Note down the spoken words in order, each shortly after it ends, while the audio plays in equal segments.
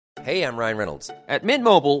Hey, I'm Ryan Reynolds. At Mint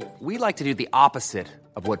Mobile, we like to do the opposite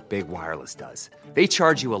of what Big Wireless does. They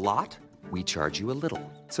charge you a lot, we charge you a little.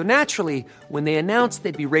 So naturally, when they announced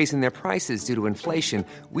they'd be raising their prices due to inflation,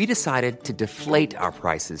 we decided to deflate our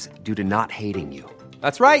prices due to not hating you.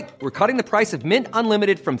 That's right. We're cutting the price of Mint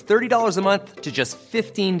Unlimited from $30 a month to just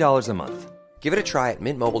 $15 a month. Give it a try at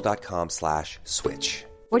mintmobile.com/switch.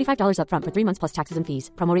 $45 up front for 3 months plus taxes and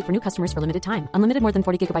fees. Promo rate for new customers for limited time. Unlimited more than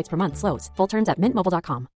 40 gigabytes per month. Slows full terms at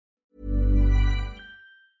mintmobile.com.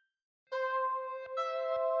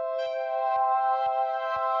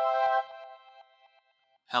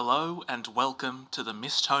 Hello and welcome to the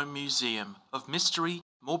Mist Home Museum of Mystery,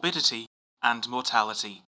 Morbidity and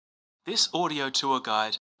Mortality. This audio tour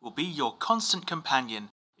guide will be your constant companion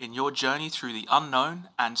in your journey through the unknown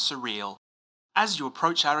and surreal. As you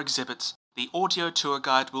approach our exhibits, the audio tour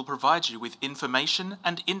guide will provide you with information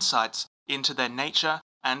and insights into their nature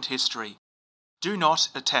and history. Do not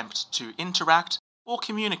attempt to interact or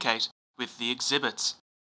communicate with the exhibits.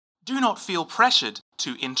 Do not feel pressured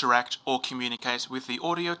to interact or communicate with the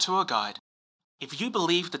audio tour guide. If you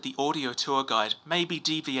believe that the audio tour guide may be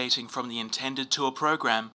deviating from the intended tour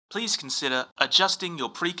program, please consider adjusting your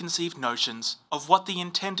preconceived notions of what the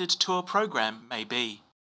intended tour program may be.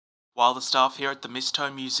 While the staff here at the Mist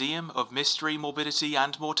Home Museum of Mystery, Morbidity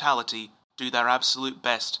and Mortality do their absolute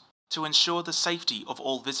best to ensure the safety of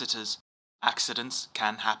all visitors, accidents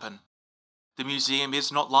can happen. The museum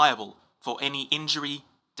is not liable for any injury,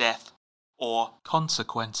 death, or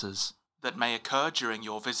consequences that may occur during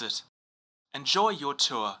your visit. Enjoy your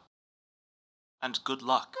tour, and good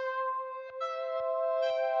luck.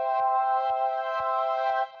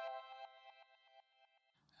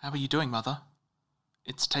 How are you doing, Mother?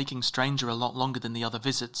 It's taking Stranger a lot longer than the other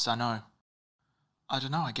visits, I know. I don't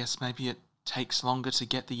know, I guess maybe it takes longer to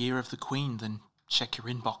get the ear of the Queen than check your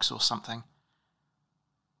inbox or something.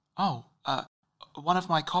 Oh, one of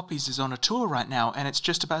my copies is on a tour right now, and it's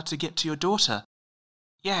just about to get to your daughter.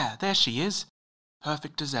 Yeah, there she is.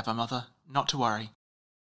 Perfect as ever, Mother. Not to worry.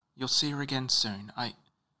 You'll see her again soon. I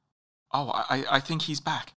think he's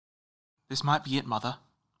back. This might be it, Mother.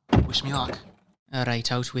 Wish me luck. All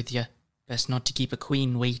right, out with you. Best not to keep a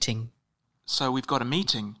queen waiting. So we've got a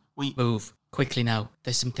meeting. Move. Quickly now.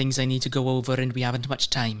 There's some things I need to go over and we haven't much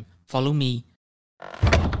time. Follow me.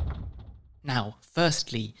 Now,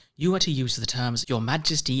 firstly, you are to use the terms Your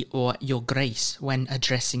Majesty or Your Grace when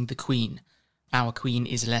addressing the Queen. Our Queen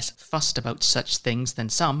is less fussed about such things than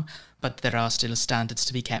some, but there are still standards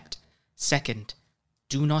to be kept. Second,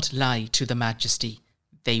 do not lie to the Majesty.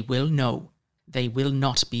 They will know. They will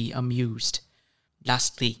not be amused.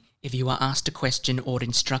 Lastly, if you are asked a question or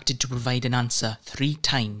instructed to provide an answer 3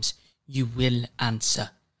 times, you will answer.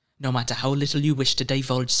 No matter how little you wish to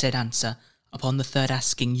divulge said answer, upon the 3rd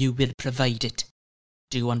asking you will provide it.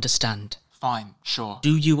 Do you understand? Fine, sure.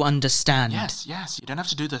 Do you understand? Yes, you don't have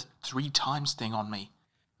to do the 3 times thing on me.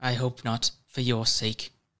 I hope not, for your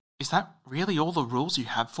sake. Is that really all the rules you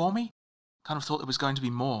have for me? Kind of thought there was going to be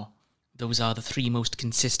more. Those are the 3 most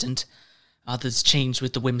consistent. Others change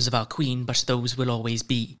with the whims of our Queen, but those will always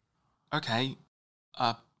be. Okay,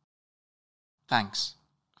 thanks.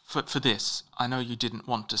 For this, I know you didn't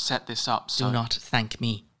want to set this up, so... Do not thank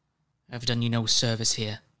me. I've done you no service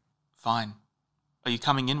here. Fine. Are you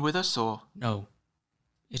coming in with us, or...? No.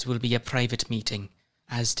 It will be a private meeting,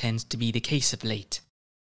 as tends to be the case of late.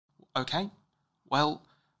 Okay. Well,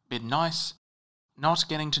 been nice. Not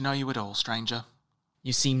getting to know you at all, stranger.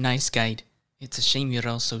 You seem nice, Guide. It's a shame you're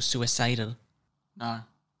also suicidal. No,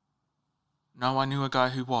 I knew a guy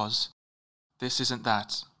who was. This isn't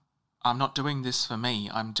that. I'm not doing this for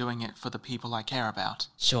me, I'm doing it for the people I care about.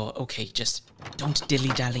 Sure, okay, just don't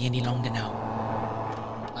dilly-dally any longer now.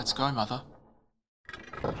 Let's go, Mother.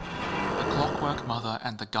 The clockwork mother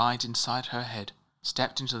and the guide inside her head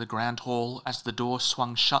stepped into the grand hall as the door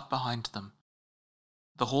swung shut behind them.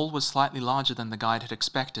 The hall was slightly larger than the guide had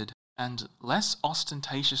expected, and less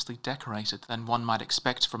ostentatiously decorated than one might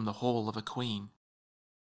expect from the hall of a queen.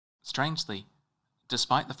 Strangely,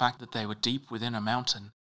 despite the fact that they were deep within a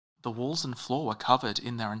mountain, the walls and floor were covered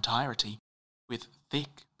in their entirety with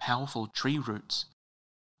thick, powerful tree roots.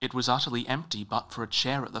 It was utterly empty but for a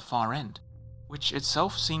chair at the far end, which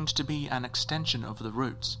itself seemed to be an extension of the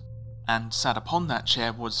roots, and sat upon that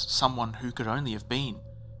chair was someone who could only have been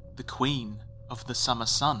the Queen of the Summer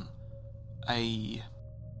Sun, an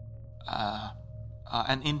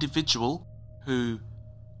individual who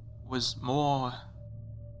was more...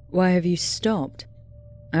 Why have you stopped?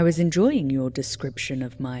 I was enjoying your description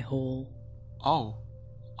of my hall. Oh,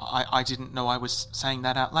 I didn't know I was saying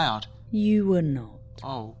that out loud. You were not.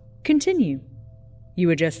 Oh. Continue. You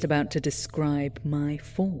were just about to describe my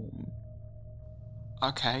form.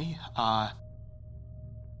 Okay,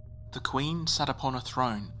 the Queen sat upon a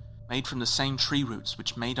throne, made from the same tree roots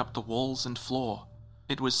which made up the walls and floor.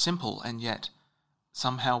 It was simple and yet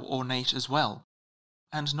somehow ornate as well,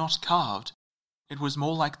 and not carved. It was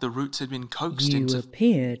more like the roots had been coaxed into... You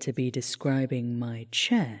appear to be describing my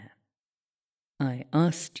chair. I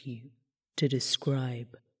asked you to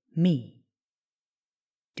describe me.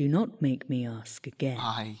 Do not make me ask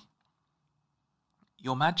again.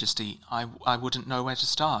 Your Majesty, I wouldn't know where to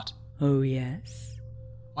start. Oh, yes?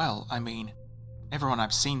 Well, I mean, everyone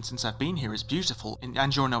I've seen since I've been here is beautiful,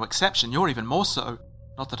 and you're no exception. You're even more so.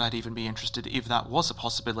 Not that I'd even be interested if that was a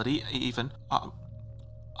possibility, even.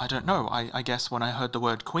 I don't know. I guess when I heard the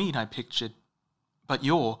word queen, I pictured... But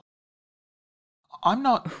I'm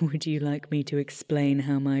not... Would you like me to explain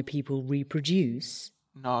how my people reproduce?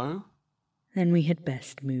 No. Then we had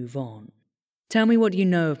best move on. Tell me what you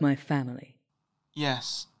know of my family.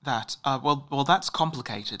 Yes, that. Well, that's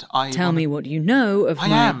complicated. Tell me what you know of I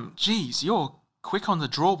am. Jeez, you're quick on the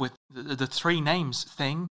draw with the three names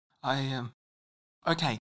thing.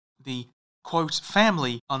 Okay, the, quote,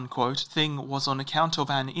 family, unquote, thing was on account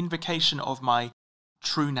of an invocation of my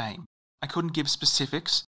true name. I couldn't give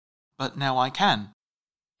specifics, but now I can.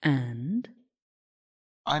 And?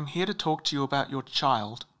 I'm here to talk to you about your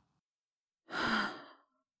child.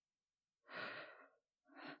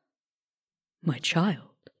 My child?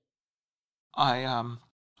 I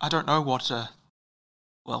don't know what,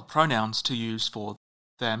 pronouns to use for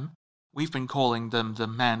them. We've been calling them the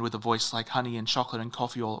man with a voice like honey and chocolate and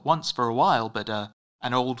coffee all at once for a while, but,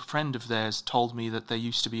 an old friend of theirs told me that they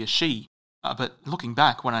used to be a she. But looking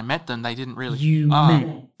back, when I met them, they didn't really... You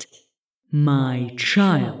met my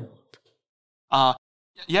child?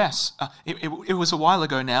 Yes. It was a while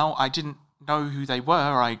ago now. I didn't know who they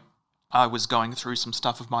were. I was going through some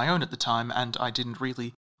stuff of my own at the time, and I didn't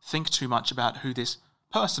really think too much about who this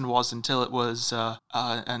person was until it was,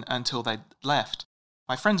 until they'd left.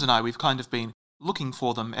 My friends and I, we've kind of been looking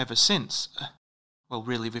for them ever since. Well,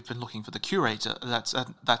 really, we've been looking for the curator.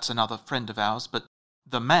 That's another friend of ours, but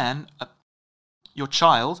the man, your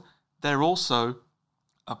child, they're also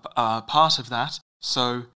a part of that.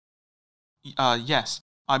 So, yes,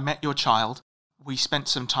 I met your child. We spent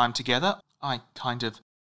some time together. I kind of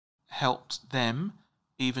helped them,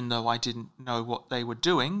 even though I didn't know what they were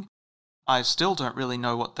doing. I still don't really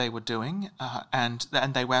know what they were doing, and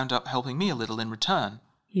they wound up helping me a little in return.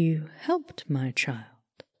 You helped my child?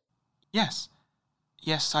 Yes.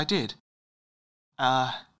 Yes, I did.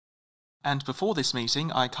 And before this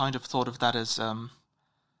meeting, I kind of thought of that as,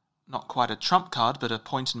 not quite a trump card, but a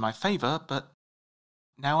point in my favour, but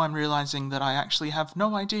now I'm realising that I actually have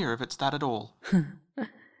no idea if it's that at all.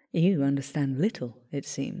 You understand little, it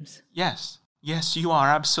seems. Yes, you are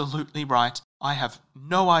absolutely right. I have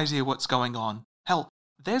no idea what's going on. Hell,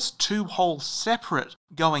 there's 2 whole separate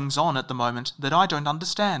goings-on at the moment that I don't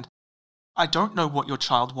understand. I don't know what your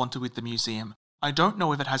child wanted with the museum. I don't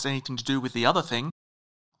know if it has anything to do with the other thing.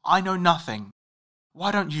 I know nothing.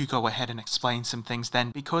 Why don't you go ahead and explain some things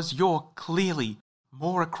then, because you're clearly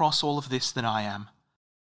more across all of this than I am.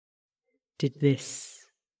 Did this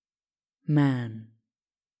man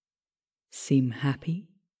seem happy?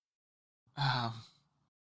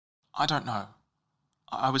 I don't know.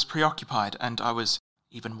 I was preoccupied, and I was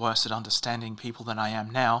even worse at understanding people than I am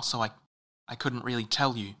now, so I couldn't really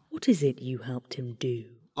tell you. What is it you helped him do?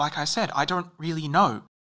 Like I said, I don't really know.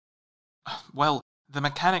 Well, the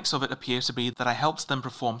mechanics of it appear to be that I helped them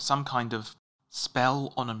perform some kind of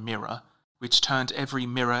spell on a mirror, which turned every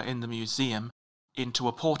mirror in the museum into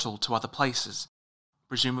a portal to other places.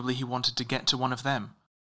 Presumably he wanted to get to one of them.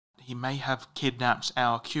 He may have kidnapped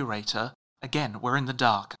our curator. Again, we're in the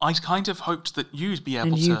dark. I kind of hoped that you'd be able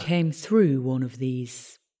to... And you came through one of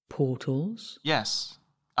these portals? Yes.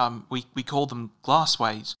 We call them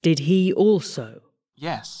glassways. Did he also?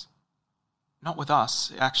 Yes. Not with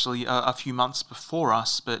us, actually, a few months before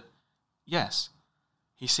us, but yes.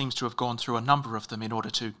 He seems to have gone through a number of them in order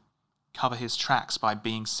to cover his tracks by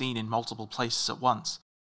being seen in multiple places at once.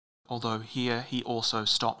 Although here he also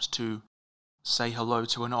stopped to say hello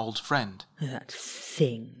to an old friend. That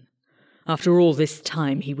thing. After all this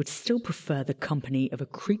time, he would still prefer the company of a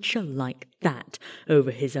creature like that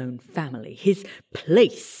over his own family, his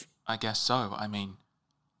place. I guess so, I mean...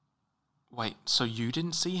 Wait, so you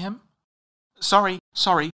didn't see him? Sorry,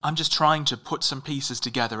 I'm just trying to put some pieces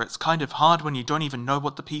together. It's kind of hard when you don't even know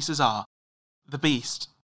what the pieces are. The beast,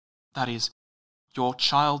 that is, your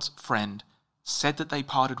child's friend, said that they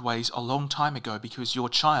parted ways a long time ago because your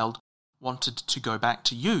child wanted to go back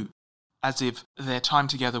to you. as if their time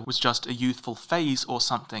together was just a youthful phase or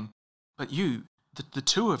something. But you, the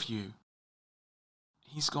two of you,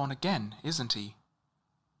 he's gone again, isn't he?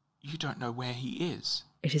 You don't know where he is.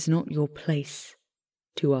 It is not your place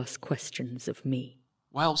to ask questions of me.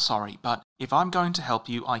 Well, sorry, but if I'm going to help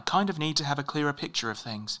you, I kind of need to have a clearer picture of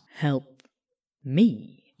things. Help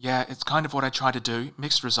me? Yeah, it's kind of what I try to do.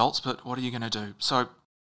 Mixed results, but what are you going to do? So,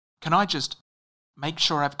 can I just make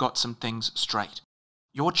sure I've got some things straight?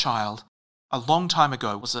 Your child, a long time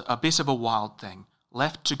ago, was a bit of a wild thing,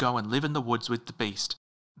 left to go and live in the woods with the beast.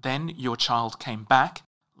 Then your child came back,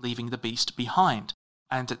 leaving the beast behind.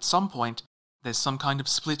 And at some point, there's some kind of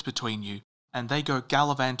split between you, and they go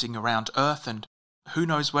gallivanting around Earth and who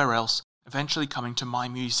knows where else, eventually coming to my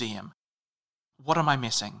museum. What am I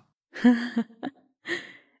missing?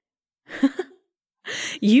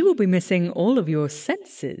 You will be missing all of your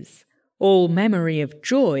senses, all memory of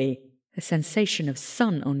joy, a sensation of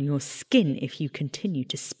sun on your skin if you continue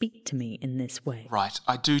to speak to me in this way. Right,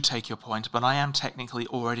 I do take your point, but I am technically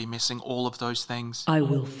already missing all of those things. I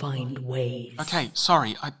will find ways. Okay,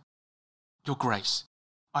 sorry, Your Grace,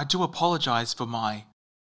 I do apologize for my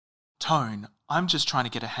tone. I'm just trying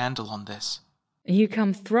to get a handle on this. You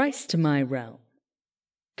come thrice to my realm.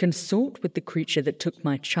 Consort with the creature that took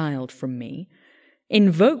my child from me.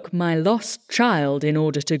 Invoke my lost child in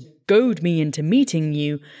order to goad me into meeting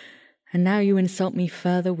you. And now you insult me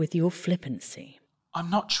further with your flippancy. I'm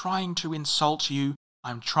not trying to insult you.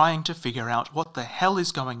 I'm trying to figure out what the hell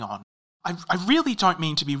is going on. I really don't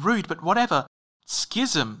mean to be rude, but whatever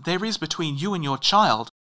schism there is between you and your child,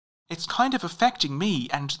 it's kind of affecting me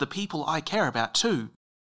and the people I care about too.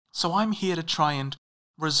 So I'm here to try and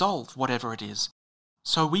resolve whatever it is,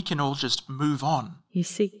 so we can all just move on. You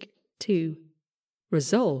seek to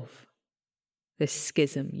resolve this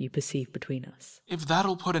schism you perceive between us. If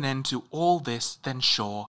that'll put an end to all this, then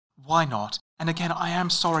sure, why not? And again, I am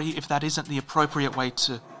sorry if that isn't the appropriate way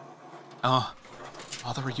to...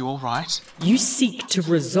 Mother, are you all right? You seek to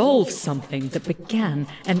resolve something that began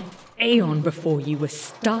an aeon before you were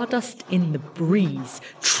stardust in the breeze.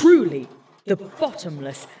 Truly, the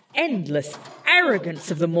bottomless, endless arrogance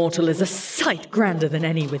of the mortal is a sight grander than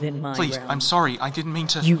any within my Please, realm. I'm sorry, I didn't mean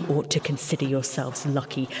to... You ought to consider yourselves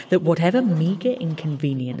lucky that whatever meagre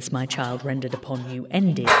inconvenience my child rendered upon you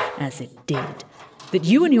ended as it did. That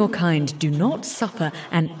you and your kind do not suffer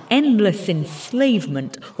an endless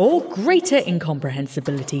enslavement or greater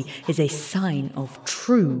incomprehensibility is a sign of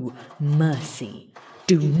true mercy.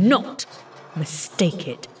 Do not mistake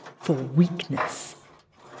it for weakness,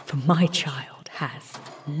 for my child has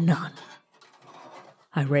none.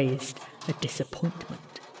 I raised a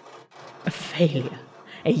disappointment, a failure,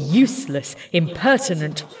 a useless,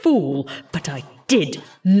 impertinent fool, but I did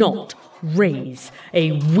not raise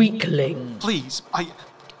a weakling. Please,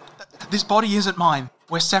 this body isn't mine.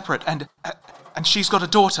 We're separate, and she's got a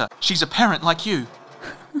daughter. She's a parent like you.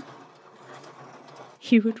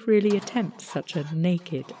 You would really attempt such a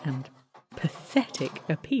naked and pathetic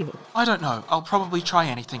appeal? I don't know. I'll probably try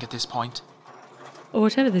anything at this point. Or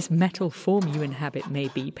whatever this metal form you inhabit may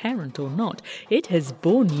be, parent or not, it has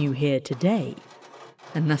borne you here today,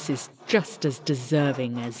 and thus is just as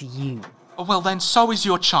deserving as you. Well, then, so is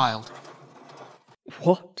your child.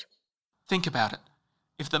 What? Think about it.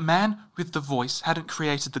 If the man with the voice hadn't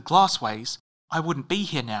created the glassways, I wouldn't be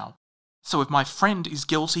here now. So if my friend is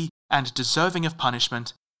guilty and deserving of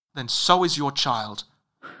punishment, then so is your child.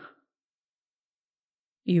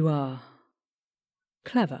 You are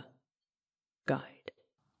clever, guide.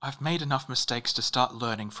 I've made enough mistakes to start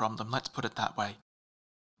learning from them, let's put it that way.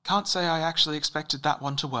 Can't say I actually expected that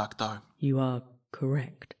one to work, though. You are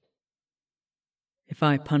correct. If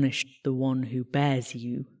I punished the one who bears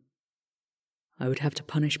you, I would have to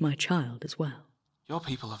punish my child as well. Your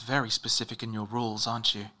people are very specific in your rules,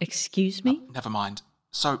 aren't you? Excuse me? Never mind.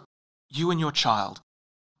 So, you and your child,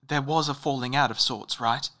 there was a falling out of sorts,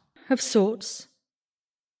 right? Of sorts.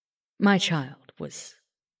 My child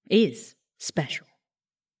is special.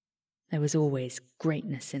 There was always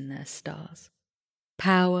greatness in their stars.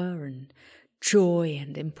 Power and joy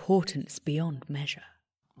and importance beyond measure.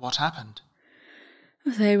 What happened?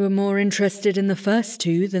 They were more interested in the first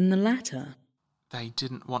two than the latter. They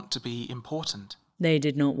didn't want to be important. They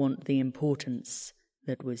did not want the importance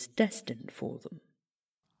that was destined for them.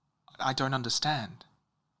 I don't understand.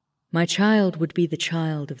 My child would be the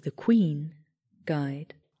child of the Queen,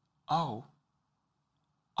 guide. Oh,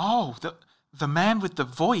 the man with the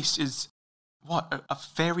voice is, what, a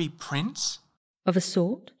fairy prince? Of a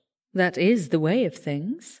sort. That is the way of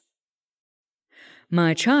things.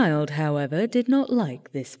 My child, however, did not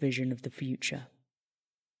like this vision of the future.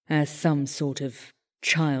 As some sort of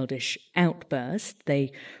childish outburst,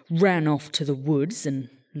 they ran off to the woods and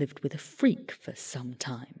lived with a freak for some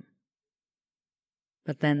time.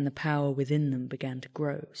 But then the power within them began to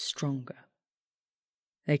grow stronger.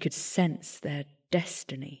 They could sense their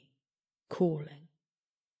destiny calling.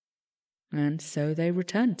 And so they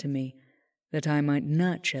returned to me, that I might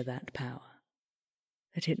nurture that power,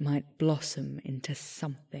 that it might blossom into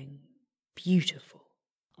something beautiful.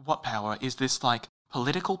 What power? Is this like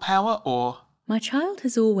political power or... My child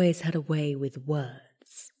has always had a way with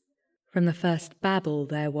words. From the first babble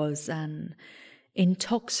there was an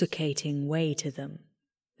intoxicating way to them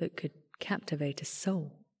that could captivate a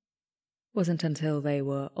soul. It wasn't until they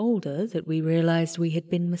were older that we realized we had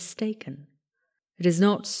been mistaken. It is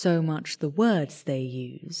not so much the words they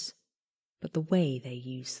use, but the way they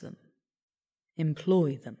use them,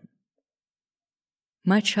 employ them.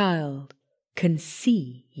 My child can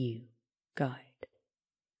see you, guide.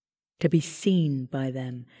 To be seen by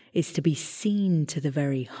them is to be seen to the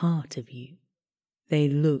very heart of you. They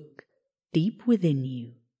look deep within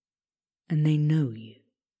you, and they know you.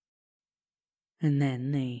 And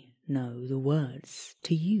then they know the words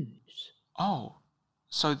to use. Oh,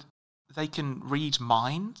 so they can read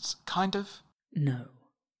minds, kind of? No.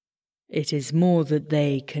 It is more that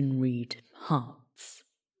they can read hearts.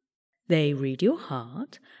 They read your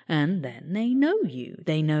heart, and then they know you.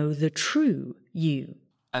 They know the true you.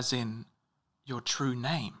 As in, your true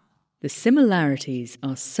name? The similarities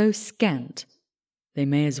are so scant, they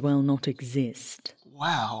may as well not exist.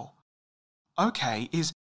 Wow. Okay,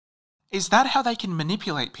 is that how they can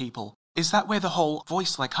manipulate people? Is that where the whole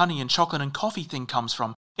voice like honey and chocolate and coffee thing comes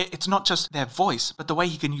from? It's not just their voice, but the way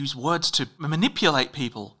he can use words to manipulate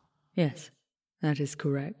people. Yes, that is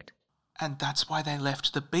correct. And that's why they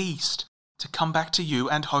left the beast, to come back to you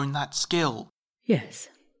and hone that skill. Yes.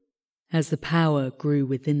 As the power grew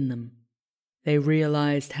within them, they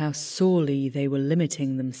realized how sorely they were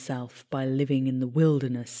limiting themselves by living in the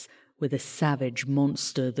wilderness with a savage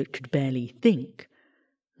monster that could barely think,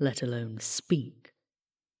 let alone speak.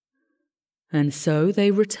 And so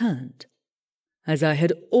they returned, as I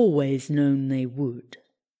had always known they would.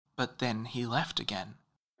 But then he left again.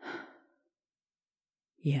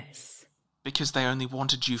 Yes. Because they only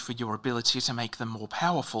wanted you for your ability to make them more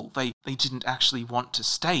powerful. They didn't actually want to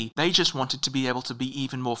stay. They just wanted to be able to be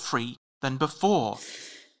even more free than before.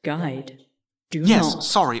 Guide, do yes, not...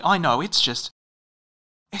 sorry, I know, it's just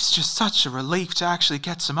such a relief to actually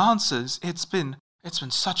get some answers. It's been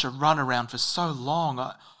such a runaround for so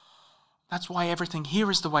long. That's why everything here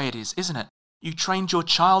is the way it is, isn't it? You trained your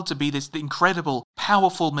child to be this incredible,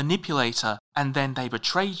 powerful manipulator, and then they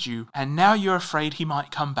betrayed you, and now you're afraid he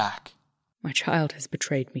might come back. My child has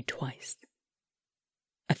betrayed me twice.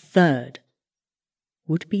 A third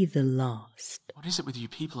would be the last. What is it with you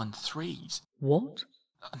people in threes? What?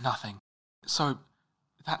 Nothing. So,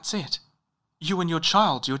 that's it. You and your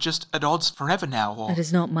child, you're just at odds forever now, or... That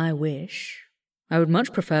is not my wish. I would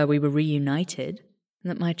much prefer we were reunited, and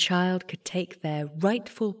that my child could take their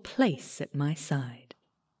rightful place at my side.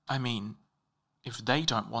 I mean, if they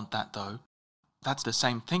don't want that, though, that's the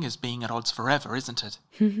same thing as being at odds forever, isn't it?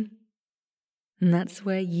 And that's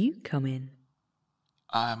where you come in.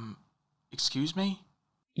 Excuse me?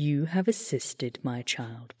 You have assisted my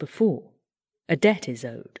child before. A debt is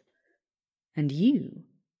owed. And you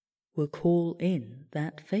will call in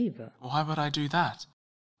that favour. Why would I do that?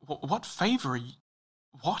 What favour are you...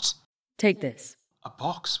 What? Take this. A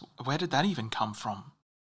box? Where did that even come from?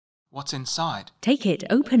 What's inside? Take it.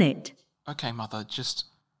 Open it. Okay, Mother, just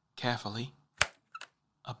carefully.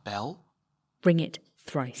 A bell? Ring it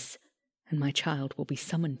thrice, and my child will be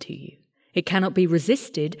summoned to you. It cannot be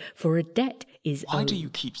resisted, for a debt is owed. Why do you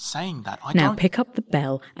keep saying that? Now pick up the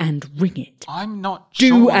bell and ring it. I'm not sure.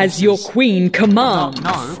 Do as your queen commands.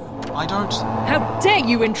 No, I don't... How dare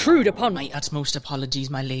you intrude upon... My utmost apologies,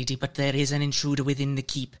 my lady, but there is an intruder within the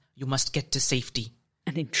keep. You must get to safety.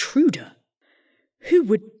 An intruder? Who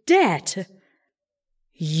would dare to...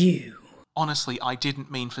 You. Honestly, I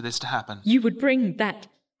didn't mean for this to happen. You would bring that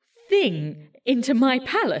thing into my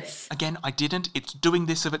palace. Again, I didn't. It's doing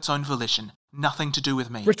this of its own volition. Nothing to do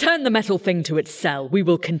with me. Return the metal thing to its cell. We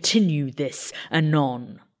will continue this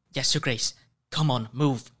anon. Yes, Your Grace. Come on,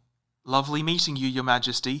 move. Lovely meeting you, Your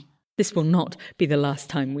Majesty. This will not be the last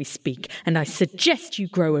time we speak, and I suggest you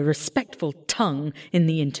grow a respectful tongue in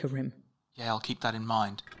the interim. Yeah, I'll keep that in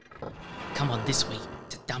mind. Come on, this way.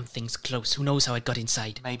 The damn thing's close. Who knows how it got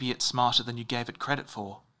inside? Maybe it's smarter than you gave it credit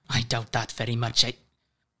for. I doubt that very much.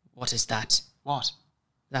 What is that? What?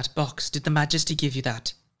 That box. Did the Majesty give you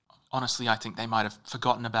that? Honestly, I think they might have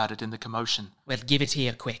forgotten about it in the commotion. Well, give it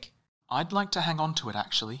here, quick. I'd like to hang on to it,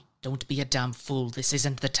 actually. Don't be a damn fool. This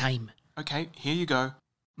isn't the time. Okay, here you go.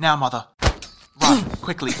 Now, Mother. Right,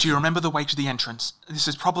 quickly, do you remember the way to the entrance? This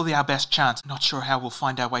is probably our best chance. Not sure how we'll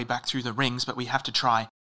find our way back through the rings, but we have to try.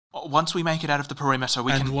 Once we make it out of the perimeter,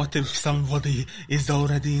 we can... And what if somebody is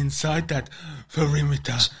already inside that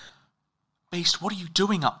perimeter? Beast, what are you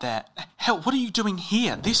doing up there? Hell, what are you doing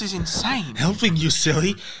here? This is insane. Helping you,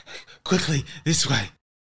 silly. Quickly, this way.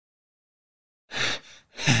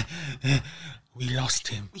 We lost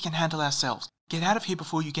him. We can handle ourselves. Get out of here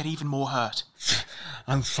before you get even more hurt.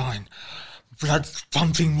 I'm fine. Blood's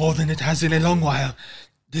pumping more than it has in a long while.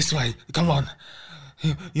 This way, come on.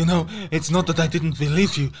 You know, it's not that I didn't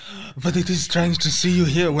believe you, but it is strange to see you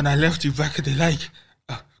here when I left you back at the lake.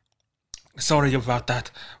 Sorry about that.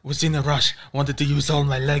 Was in a rush. Wanted to use all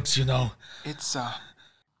my legs, you know. It's,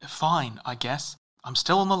 fine, I guess. I'm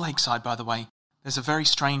still on the lakeside, by the way. There's a very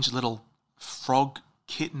strange little frog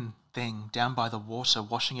kitten thing down by the water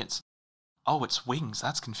washing its wings.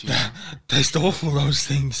 That's confusing. Taste awful, those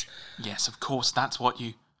things. Yes, of course, that's what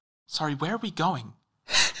you... Sorry, where are we going?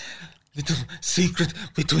 Little secret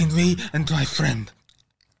between me and my friend.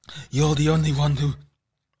 You're the only one who...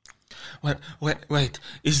 Wait,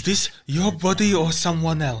 is this your body or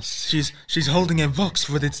someone else? She's holding a box,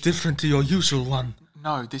 but it's different to your usual one.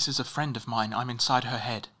 No, this is a friend of mine. I'm inside her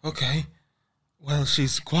head. Okay. Well,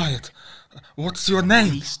 she's quiet. What's your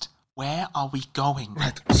name? Beast, where are we going?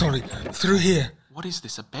 Right, sorry. Through here. What is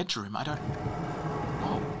this, a bedroom? I don't...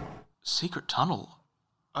 Oh, secret tunnel.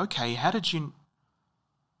 Okay, how did you...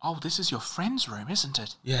 Oh, this is your friend's room, isn't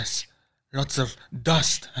it? Yes. Lots of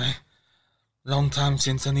dust, eh? Long time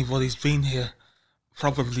since anybody's been here.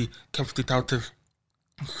 Probably kept it out of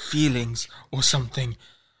feelings or something.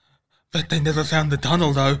 Bet they never found the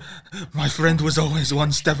tunnel, though. My friend was always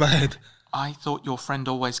one step ahead. I thought your friend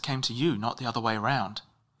always came to you, not the other way around.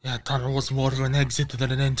 Yeah, tunnel was more of an exit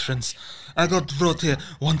than an entrance. I got brought here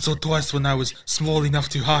once or twice when I was small enough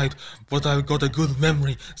to hide, but I got a good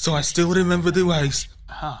memory, so I still remember the ways.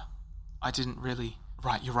 Huh. I didn't really...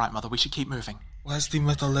 Right, you're right, Mother. We should keep moving. Where's the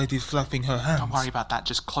metal lady flapping her hands? Don't worry about that.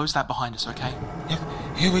 Just close that behind us, okay? Yep,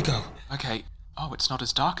 here we go. Okay. Oh, it's not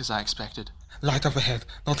as dark as I expected. Light up ahead.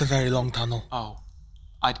 Not a very long tunnel. Oh.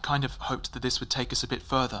 I'd kind of hoped that this would take us a bit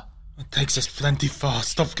further. It takes us plenty far.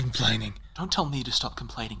 Stop complaining. Don't tell me to stop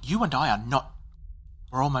complaining. You and I are not...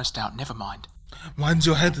 We're almost out. Never mind. Mind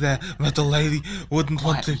your head there, metal lady. Wouldn't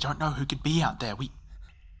want to... We don't know who could be out there. Wait.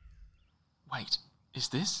 Is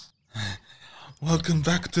this... Welcome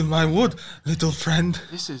back to my wood, little friend.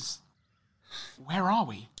 This is... Where are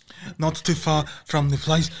we? Not too far from the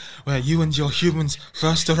place where you and your humans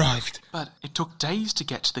first arrived. But it took days to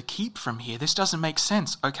get to the keep from here. This doesn't make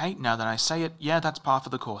sense. Okay, now that I say it, yeah, that's par for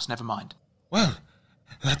the course. Never mind. Well,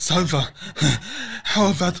 that's over. How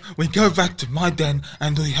about we go back to my den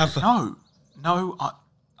and we have a... No,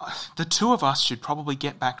 the two of us should probably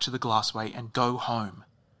get back to the Glassway and go home.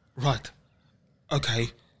 Right. Okay.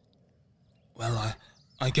 Well,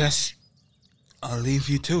 I guess I'll leave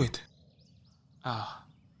you to it.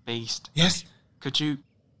 Beast. Yes? Could you...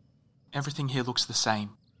 Everything here looks the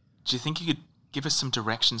same. Do you think you could give us some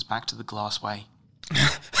directions back to the Glassway?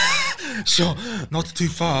 Sure, not too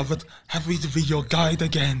far, but happy to be your guide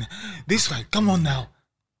again. This way, come on now.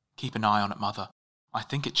 Keep an eye on it, Mother. I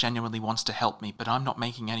think it genuinely wants to help me, but I'm not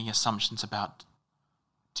making any assumptions about...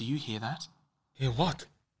 Do you hear that? Hear what?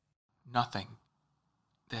 Nothing.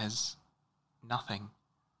 There's... nothing.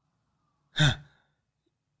 Huh.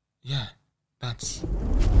 Yeah, that's...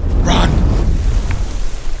 Run!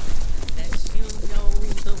 As you know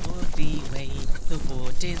the woody way, the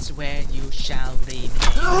wood is where you shall remain.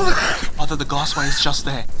 Mother, the Glassway is just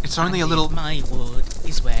there. It's only a little... My wood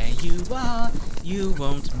is where you are. You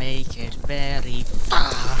won't make it very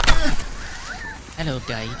far. Hello,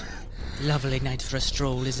 guide. Lovely night for a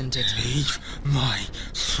stroll, isn't it? Leave my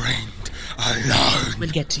friend alone.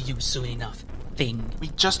 We'll get to you soon enough. Thing. We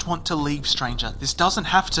just want to leave, stranger. This doesn't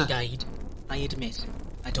have to... Guide, I admit,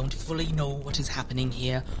 I don't fully know what is happening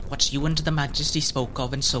here, what you and the Majesty spoke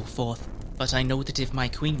of and so forth, but I know that if my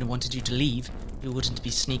queen wanted you to leave, you wouldn't be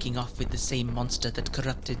sneaking off with the same monster that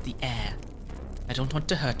corrupted the air. I don't want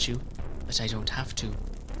to hurt you, but I don't have to.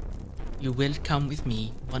 You will come with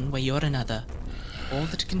me, one way or another. All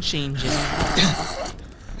that can change is...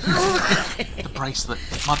 The bracelet.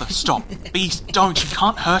 Mother, stop. Beast, don't. You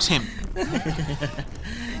can't hurt him.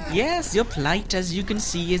 Yes, your plight, as you can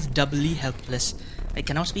see, is doubly helpless. I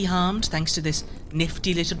cannot be harmed thanks to this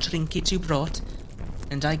nifty little trinket you brought.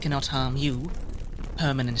 And I cannot harm you.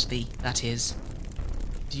 Permanently, that is.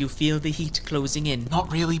 Do you feel the heat closing in? Not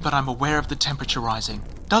really, but I'm aware of the temperature rising.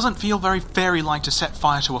 Doesn't feel very fairy-like to set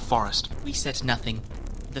fire to a forest. We set nothing.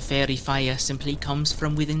 The fairy fire simply comes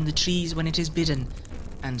from within the trees when it is bidden,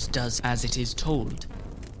 and does as it is told.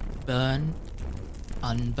 Burn,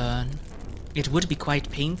 unburn. It would be quite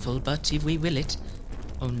painful, but if we will it,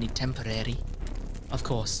 only temporary. Of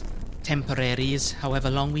course, temporary is however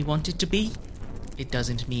long we want it to be. It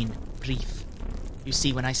doesn't mean brief. You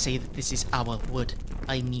see, when I say that this is our wood,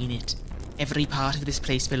 I mean it. Every part of this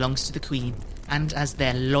place belongs to the Queen, and as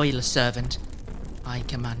their loyal servant, I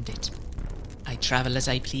command it. I travel as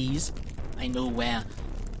I please. I know where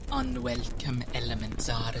unwelcome elements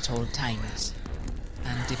are at all times.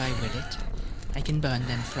 And if I will it, I can burn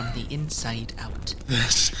them from the inside out.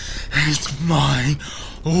 This is my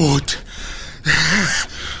wood.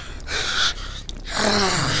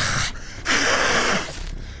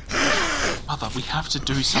 Mother, we have to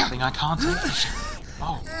do something. I can't take this.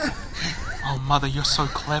 Oh, Mother, you're so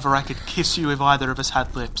clever. I could kiss you if either of us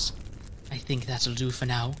had lips. I think that'll do for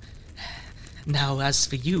now. Now, as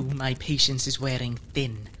for you, my patience is wearing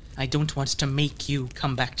thin. I don't want to make you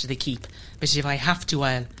come back to the keep, but if I have to,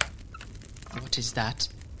 I'll... What is that?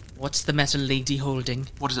 What's the metal lady holding?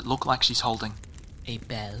 What does it look like she's holding? A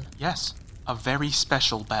bell? Yes, a very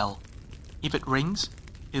special bell. If it rings,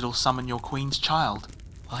 it'll summon your queen's child.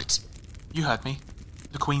 What? You heard me.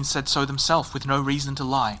 The Queen said so themselves, with no reason to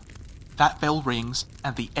lie. That bell rings,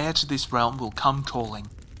 and the heir to this realm will come calling.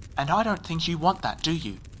 And I don't think you want that, do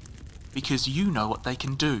you? Because you know what they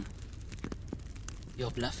can do.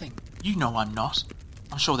 You're bluffing. You know I'm not.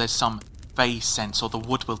 I'm sure there's some phase sense, or the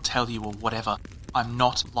wood will tell you, or whatever. I'm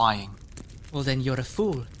not lying. Well, then you're a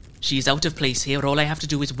fool. She's out of place here. All I have to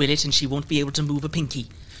do is will it, and she won't be able to move a pinky.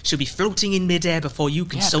 She'll be floating in midair before you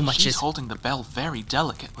can so much as... she's holding the bell very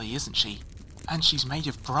delicately, isn't she? And she's made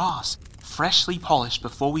of brass, freshly polished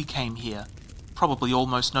before we came here. Probably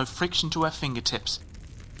almost no friction to her fingertips.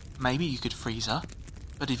 Maybe you could freeze her,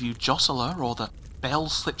 but if you jostle her or the bell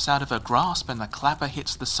slips out of her grasp and the clapper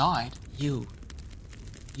hits the side... You're...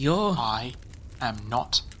 I am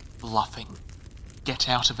not bluffing. Get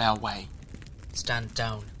out of our way. Stand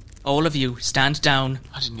down. All of you, stand down.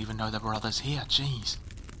 I didn't even know there were others here, jeez.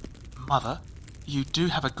 Mother, you do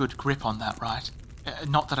have a good grip on that, right?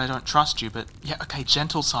 Not that I don't trust you, but... Yeah, okay,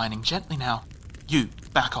 gentle signing, gently now. You,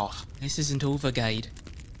 back off. This isn't over, Guide.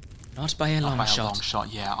 Not by a long shot. Not by a long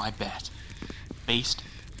shot, yeah, I bet. Beast,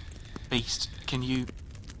 can you...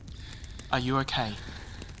 Are you okay?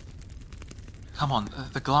 Come on,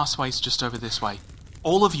 the glassway's just over this way.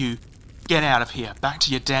 All of you, get out of here, back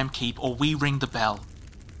to your damn keep, or we ring the bell.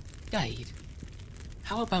 Guide,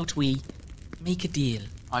 how about we make a deal?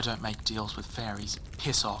 I don't make deals with fairies.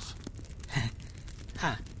 Piss off.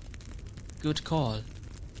 Ha. Good call.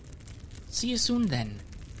 See you soon then,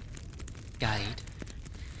 Guide.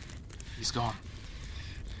 He's gone.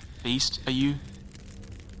 Beast, are you...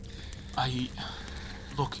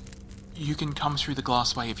 Look, you can come through the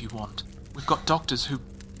glassway if you want. We've got doctors who...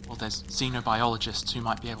 Well, there's xenobiologists who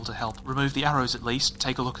might be able to help. Remove the arrows at least,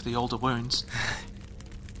 take a look at the older wounds.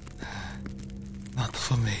 Not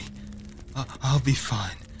for me. I'll be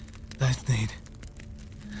fine. Don't need.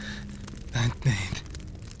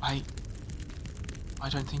 I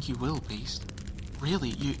don't think you will, Beast.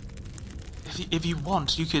 Really, if you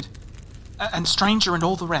want, you could... And Stranger and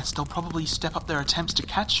all the rest, they'll probably step up their attempts to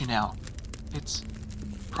catch you now. It's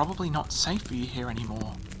probably not safe for you here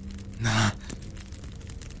anymore. Nah.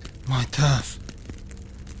 My turf,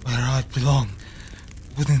 where I belong,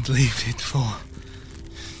 wouldn't leave it for...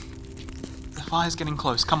 The fire's getting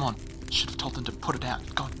close, come on. Should have told them to put it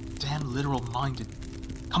out. God damn literal-minded.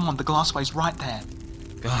 Come on, the glassway's right there.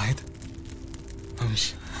 Guide,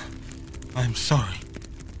 I'm sorry.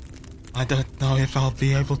 I don't know if I'll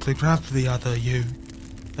be able to grab the other you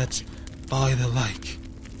that's by the lake.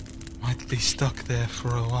 Might be stuck there for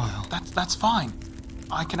a while. That's fine.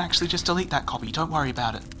 I can actually just delete that copy, don't worry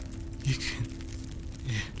about it. You can...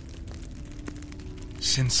 Yeah.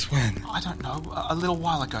 Since when? I don't know, a little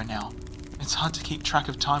while ago now. It's hard to keep track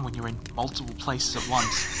of time when you're in multiple places at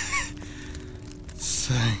once.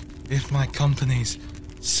 So, if my company's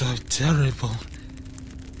so terrible,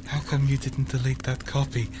 how come you didn't delete that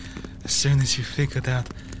copy as soon as you figured out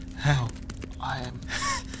how? I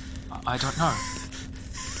don't know.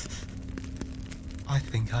 I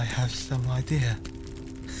think I have some idea.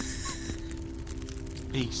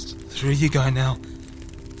 Beast. Through you go now.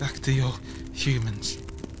 Back to your humans.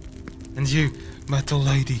 And you, metal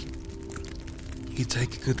lady. You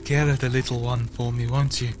take good care of the little one for me,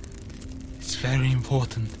 won't you? It's very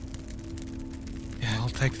important. Yeah, I'll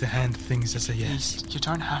take the hand things as a yes. Beast, you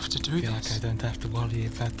don't have to do I feel like I this. don't have to worry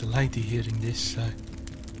about the lady hearing this, so...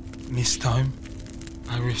 Miss Tome,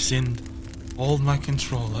 I rescind all my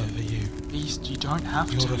control over you. Beast, you don't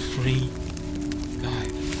have You're to. a free guy.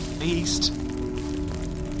 Beast.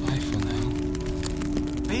 Bye for now.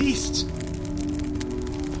 Beast!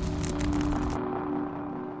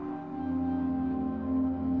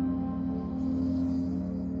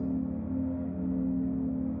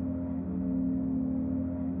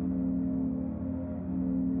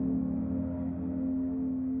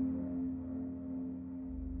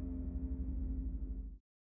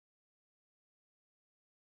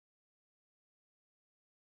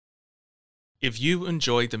 If you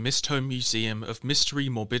enjoyed the Mist Home Museum of Mystery,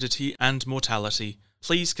 Morbidity and Mortality,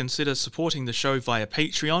 please consider supporting the show via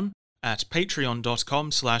Patreon at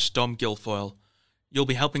patreon.com/domguilfoyle. You'll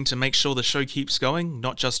be helping to make sure the show keeps going,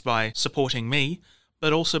 not just by supporting me,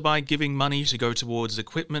 but also by giving money to go towards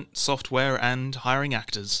equipment, software, and hiring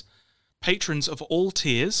actors. Patrons of all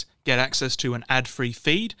tiers get access to an ad-free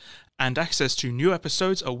feed and access to new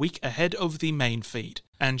episodes a week ahead of the main feed,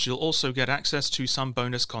 and you'll also get access to some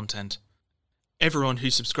bonus content. Everyone who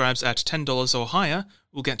subscribes at $10 or higher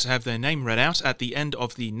will get to have their name read out at the end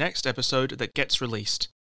of the next episode that gets released.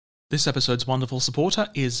 This episode's wonderful supporter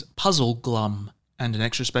is Puzzle Glum, and an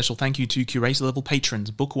extra special thank you to curator-level patrons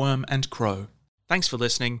Bookworm and Crow. Thanks for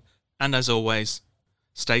listening, and as always,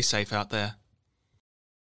 stay safe out there.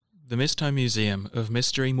 The Mist Home Museum of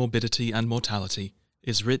Mystery, Morbidity and Mortality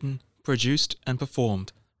is written, produced and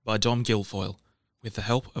performed by Dom Guilfoyle, with the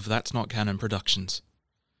help of That's Not Canon Productions.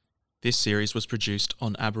 This series was produced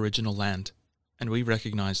on Aboriginal land, and we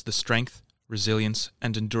recognise the strength, resilience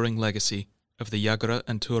and enduring legacy of the Yagara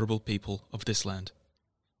and Turrbal people of this land.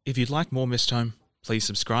 If you'd like more Mist Home, please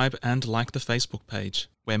subscribe and like the Facebook page,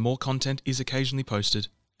 where more content is occasionally posted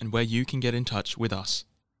and where you can get in touch with us.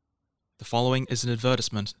 The following is an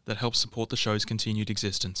advertisement that helps support the show's continued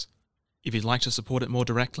existence. If you'd like to support it more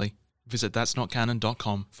directly, visit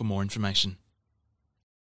that'snotcanon.com for more information.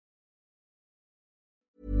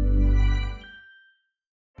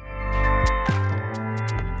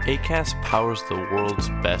 Acast powers the world's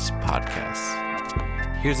best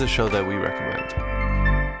podcasts. Here's a show that we recommend.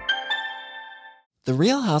 The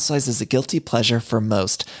Real Housewives is a guilty pleasure for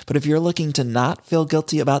most, but if you're looking to not feel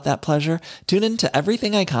guilty about that pleasure, tune in to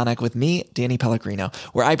Everything Iconic with me, Danny Pellegrino,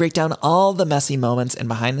 where I break down all the messy moments and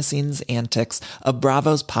behind-the-scenes antics of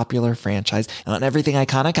Bravo's popular franchise. And on Everything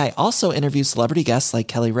Iconic, I also interview celebrity guests like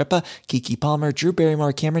Kelly Ripa, Keke Palmer, Drew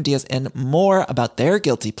Barrymore, Cameron Diaz, and more about their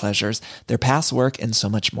guilty pleasures, their past work, and so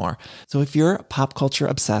much more. So if you're pop culture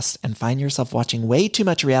obsessed and find yourself watching way too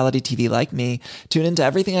much reality TV like me, tune into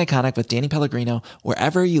Everything Iconic with Danny Pellegrino,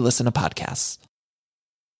 wherever you listen to podcasts.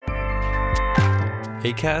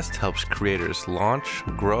 Acast helps creators launch,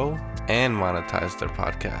 grow, and monetize their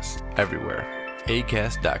podcasts everywhere.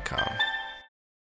 Acast.com.